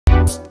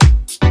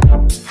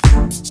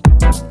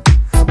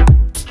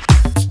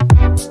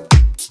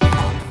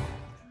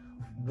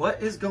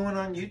What is going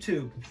on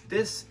YouTube?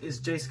 This is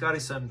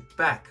JScottySon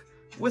back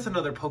with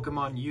another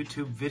Pokemon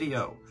YouTube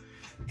video.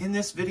 In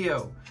this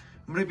video,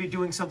 I'm going to be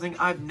doing something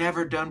I've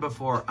never done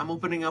before. I'm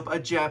opening up a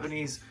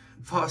Japanese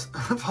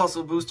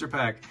fossil booster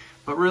pack,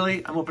 but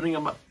really I'm opening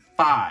up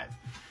five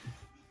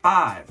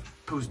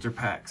booster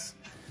packs.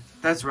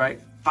 That's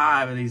right,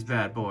 5 of these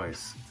bad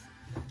boys.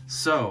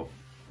 So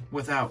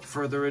without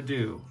further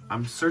ado,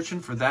 I'm searching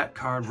for that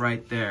card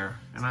right there,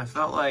 and I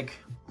felt like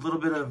a little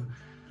bit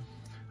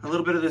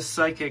of this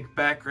psychic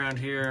background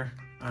here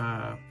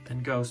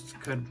and Ghost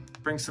could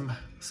bring some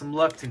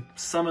luck to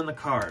summon the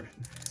card.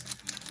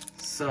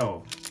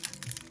 So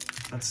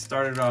let's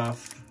start it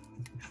off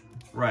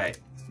right.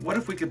 What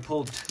if we could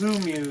pull 2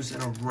 Mews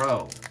in a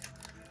row?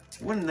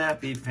 Wouldn't that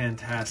be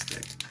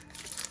fantastic?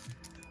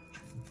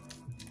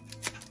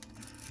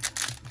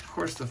 Of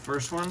course, the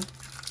first one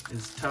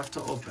is tough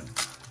to open.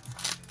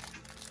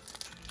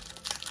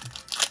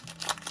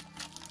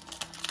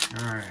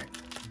 All right,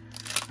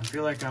 I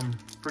feel like I'm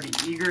pretty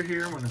eager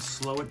here. I'm going to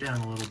slow it down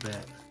a little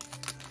bit.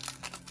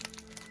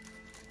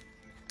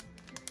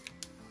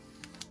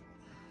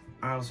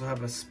 I also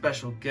have a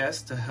special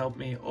guest to help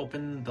me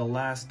open the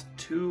last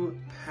 2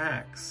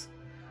 packs.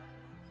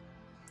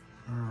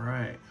 All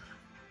right.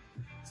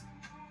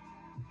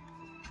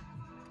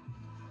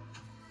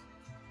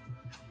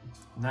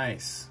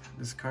 Nice.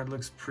 This card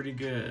looks pretty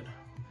good.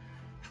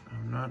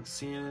 I'm not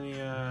seeing any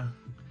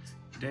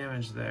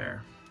damage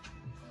there.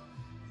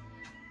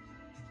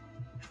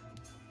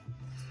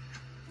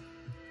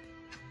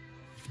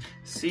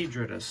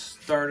 Seadra to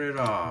start it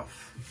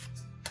off.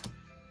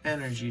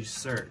 Energy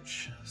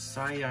Search,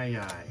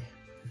 Sayayai,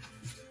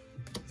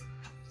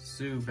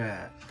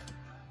 Zubat,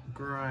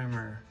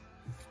 Grimer,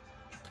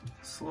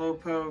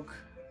 Slowpoke,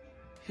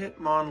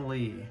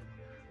 Hitmonlee.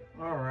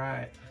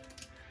 Alright,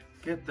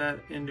 get that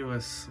into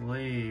a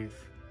sleeve.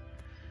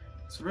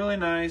 It's really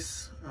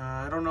nice.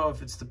 I don't know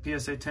if it's the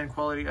PSA 10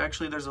 quality.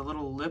 Actually, there's a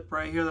little lip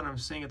right here that I'm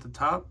seeing at the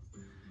top.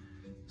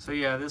 So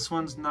yeah, this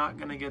one's not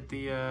gonna get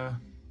the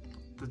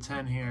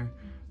 10 here.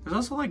 There's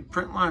also like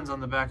print lines on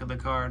the back of the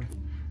card.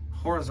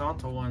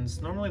 Horizontal ones.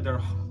 Normally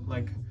they're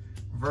like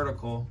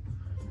vertical.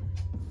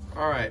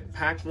 All right,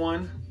 pack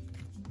 1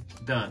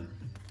 done.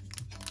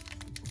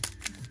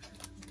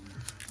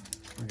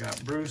 We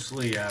got Bruce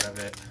Lee out of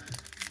it.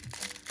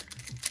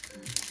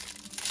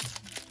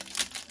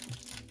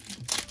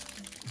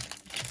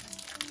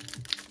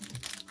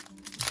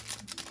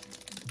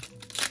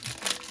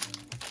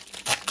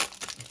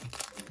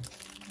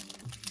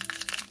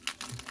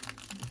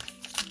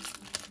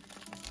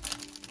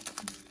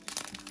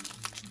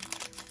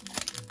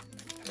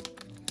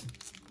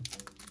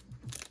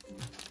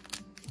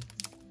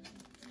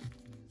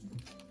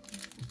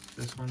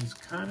 This one's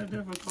kind of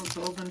difficult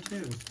to open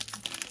too.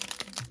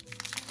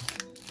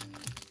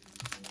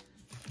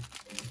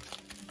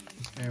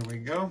 There we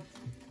go.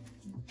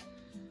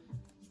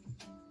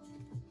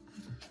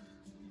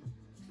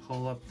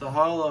 Pull up the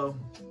holo.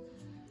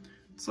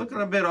 It's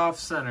looking a bit off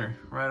center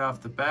right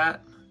off the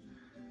bat.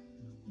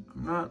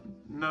 I'm not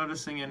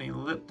noticing any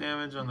lip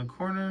damage on the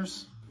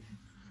corners.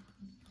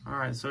 All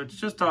right, so it's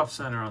just off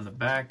center on the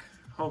back.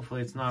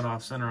 Hopefully it's not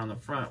off center on the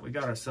front. We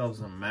got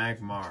ourselves a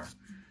Magmar.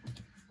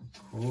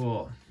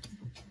 Cool.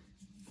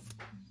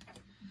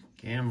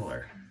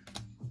 Gambler.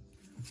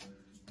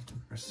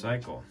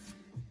 Recycle.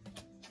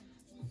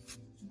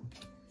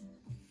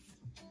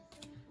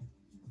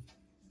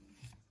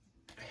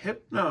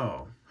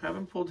 Hypno.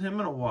 Haven't pulled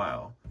him in a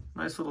while.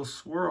 Nice little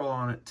swirl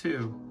on it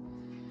too.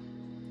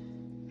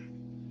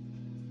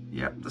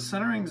 Yep, the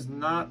centering's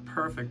not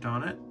perfect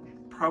on it.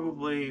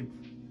 Probably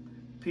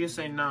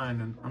PSA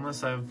 9,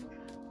 unless I've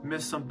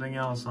missed something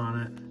else on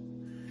it.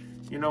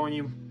 You know, when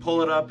you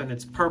pull it up and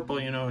it's purple,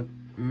 you know, it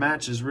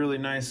matches really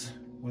nice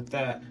with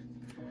that.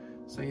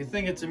 So you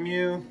think it's a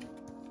Mew,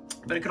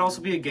 but it could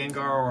also be a Gengar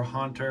or a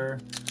Haunter.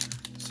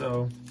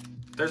 So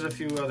there's a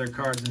few other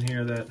cards in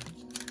here that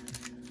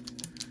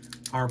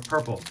are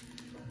purple.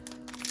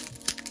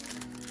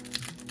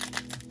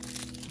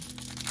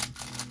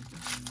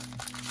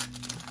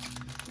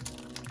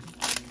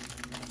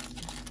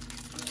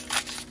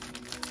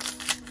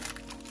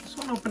 This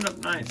one opened up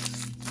nice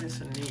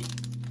and neat.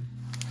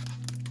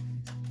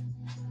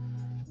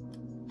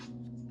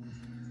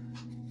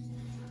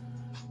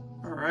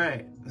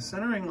 Alright, the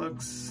centering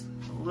looks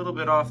a little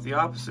bit off the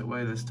opposite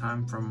way this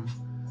time, from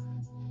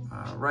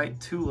right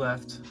to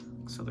left.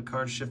 So the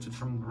card shifted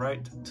from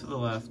right to the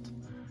left.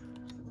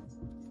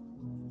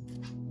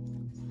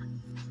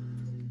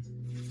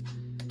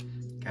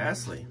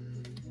 Ghastly.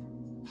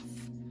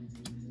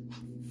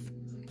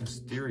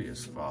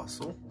 Mysterious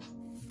Fossil.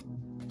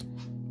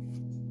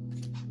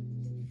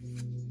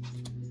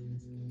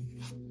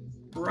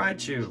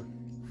 Raichu.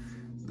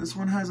 This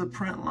one has a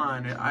print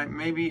line.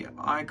 Maybe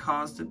I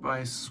caused it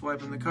by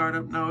swiping the card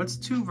up. No, it's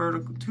too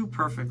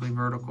perfectly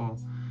vertical.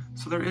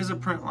 So there is a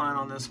print line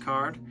on this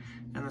card,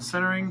 and the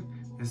centering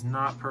is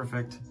not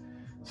perfect.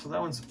 So that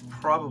one's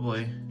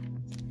probably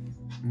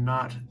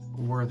not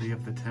worthy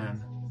of the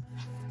 10.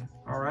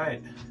 All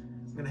right,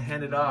 I'm gonna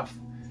hand it off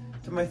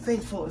to my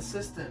faithful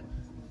assistant.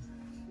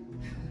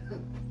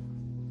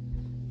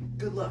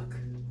 Good luck.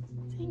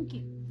 Thank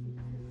you.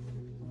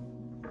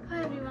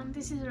 Hi everyone,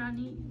 this is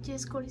Rani,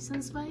 Jay's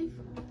Corison's wife.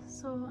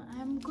 So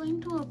I'm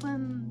going to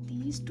open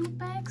these 2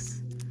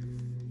 packs,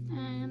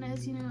 and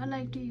as you know, I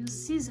like to use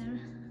scissor.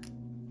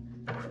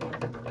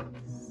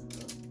 So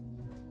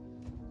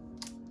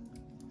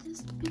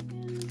just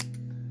begin.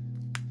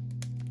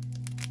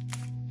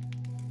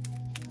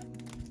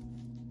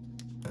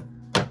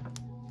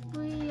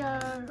 We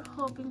are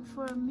hoping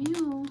for a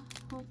Mew.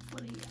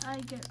 Hopefully I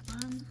get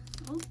one.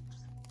 Oops.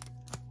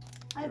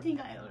 I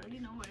think I already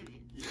know what it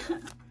is.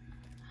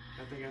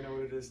 I think I know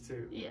what it is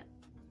too. Yeah.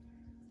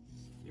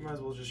 You might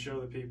as well just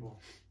show the people.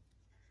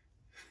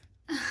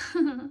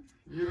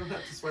 You don't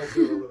have to swipe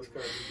through all those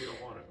cards if you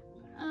don't want to.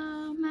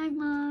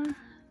 Magmar,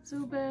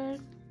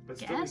 Zubat, But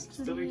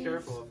still be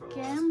careful of the last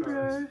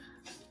Gambler, cards.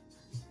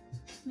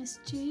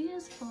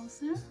 Mysterious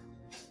Pulsar.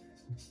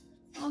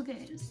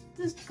 Okay, it's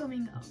just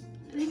coming out.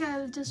 I think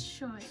I'll just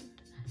show it.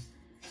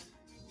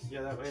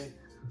 Yeah, that way.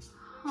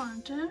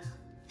 Haunter.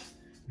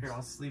 Here,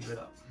 I'll sleeve it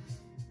up.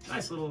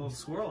 Nice little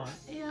swirl on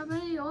it. Yeah,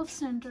 very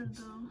off-center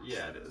though.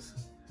 Yeah, it is.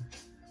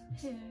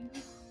 Here you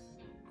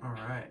go. All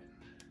right.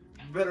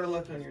 Better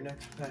luck on your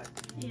next pack.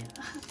 Yeah.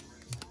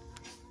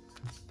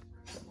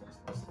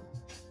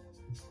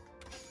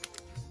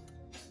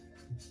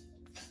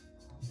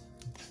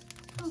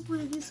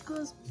 Hopefully this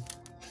goes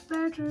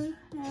better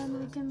and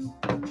we can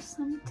do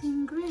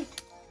something great.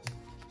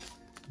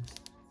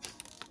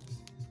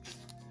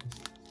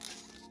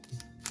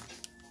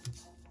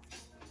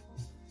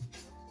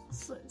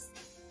 So it's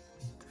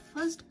the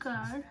first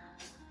card.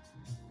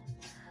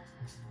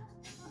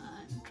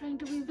 I'm trying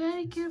to be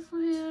very careful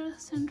here.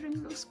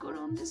 Centering looks good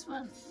on this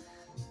one.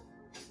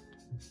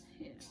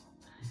 Here,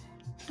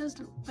 it does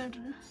look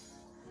better.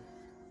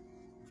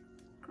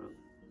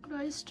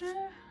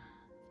 Cloister.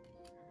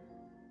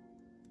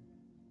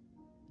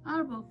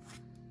 Arbok.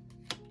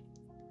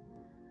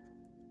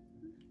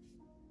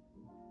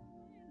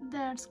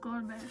 That's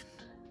Golbat.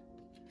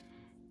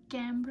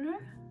 Gambler.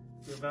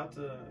 You're about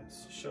to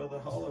show the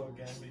holo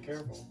again. Be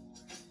careful.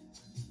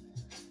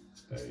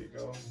 There you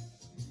go.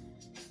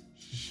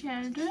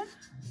 Shelter.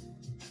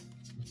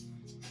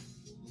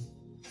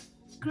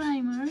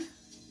 Grimer.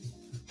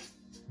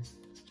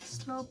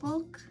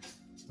 Slowpoke.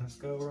 Let's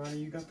go, Ronnie.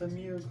 You got the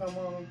Mew. Come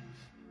on.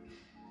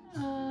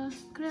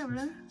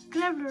 Graveler.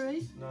 Graveler,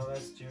 right? No,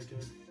 that's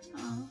Geodude.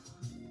 Oh.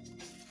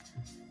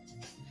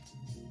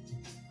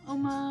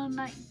 Oma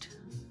Knight.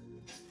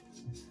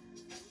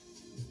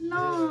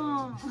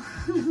 No!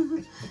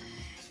 You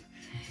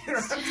don't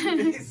have to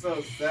be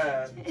so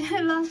sad.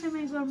 Last time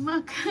I got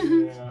muck.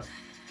 Yeah.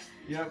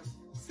 Yep.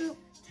 So,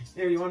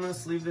 Here, you want to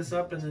sleeve this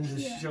up and then just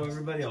Yeah. show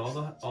everybody all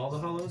the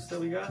holos that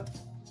we got?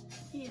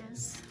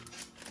 yes.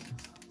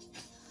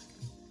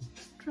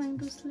 Trying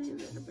to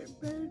sleeve it a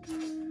bit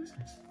better.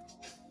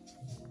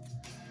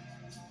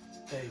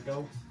 There you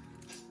go.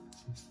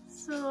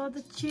 So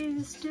the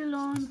chase is still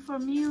on for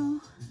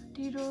Mew,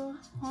 Tito,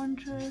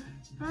 Haunter,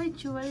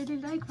 Raichu. I really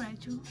like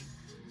Raichu.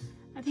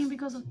 I think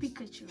because of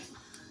Pikachu,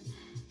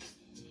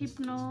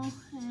 Hypno,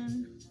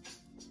 and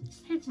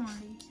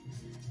Hitmonlee.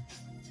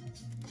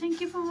 Thank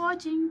you for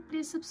watching.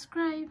 Please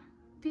subscribe.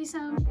 Peace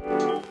out.